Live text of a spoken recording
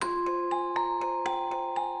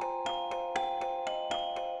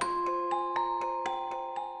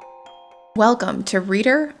Welcome to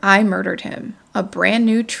Reader, I Murdered Him, a brand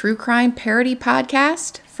new true crime parody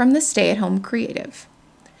podcast from the Stay at Home Creative.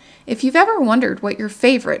 If you've ever wondered what your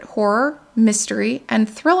favorite horror, mystery, and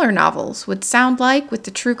thriller novels would sound like with the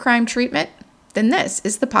true crime treatment, then this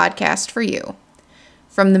is the podcast for you.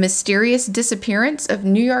 From the mysterious disappearance of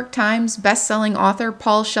New York Times bestselling author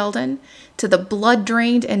Paul Sheldon to the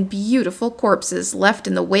blood-drained and beautiful corpses left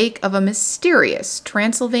in the wake of a mysterious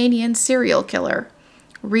Transylvanian serial killer,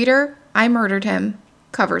 Reader, I Murdered Him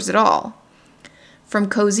covers it all. From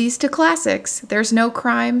cozies to classics, there's no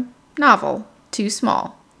crime novel too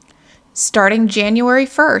small. Starting January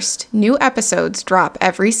 1st, new episodes drop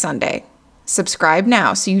every Sunday. Subscribe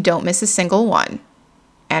now so you don't miss a single one.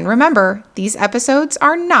 And remember, these episodes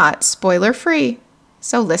are not spoiler-free,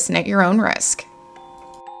 so listen at your own risk.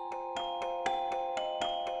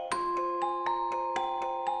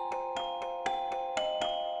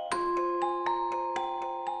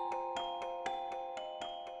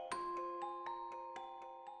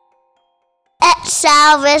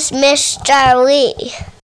 Salvus Mr. Lee.